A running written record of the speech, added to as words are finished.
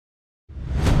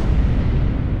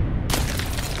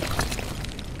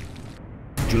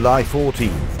July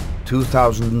 14,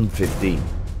 2015.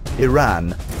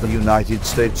 Iran, the United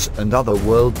States and other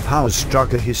world powers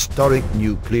struck a historic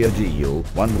nuclear deal,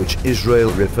 one which Israel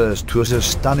refers to as a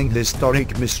stunning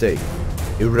historic mistake.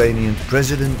 Iranian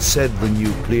president said the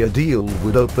nuclear deal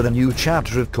would open a new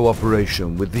chapter of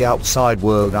cooperation with the outside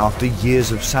world after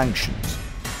years of sanctions.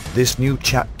 This new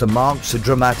chapter marks a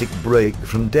dramatic break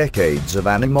from decades of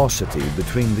animosity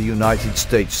between the United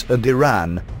States and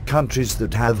Iran, countries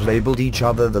that have labeled each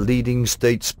other the leading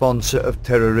state sponsor of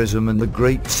terrorism and the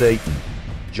Great Satan.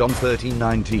 John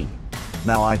 13:19.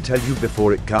 Now I tell you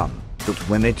before it come, that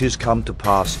when it is come to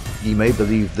pass, ye may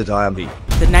believe that I am he.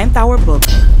 The Ninth Hour book,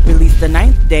 released the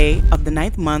 9th day of the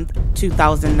 9th month,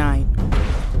 2009.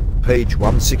 Page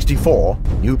 164,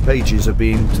 new pages are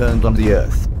being turned on the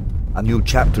earth. A new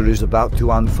chapter is about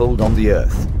to unfold on the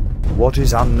earth. What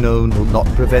is unknown will not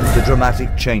prevent the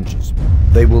dramatic changes.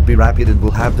 They will be rapid and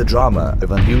will have the drama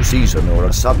of a new season or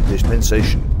a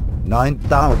sub-dispensation. 9th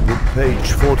Hour book,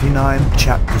 page 49,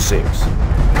 chapter 6.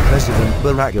 President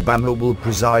Barack Obama will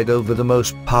preside over the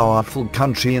most powerful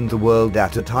country in the world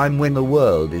at a time when the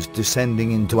world is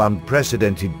descending into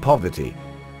unprecedented poverty,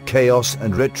 chaos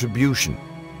and retribution.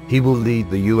 He will lead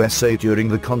the USA during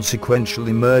the consequential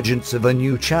emergence of a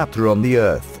new chapter on the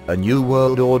earth, a new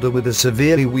world order with a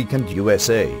severely weakened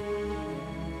USA.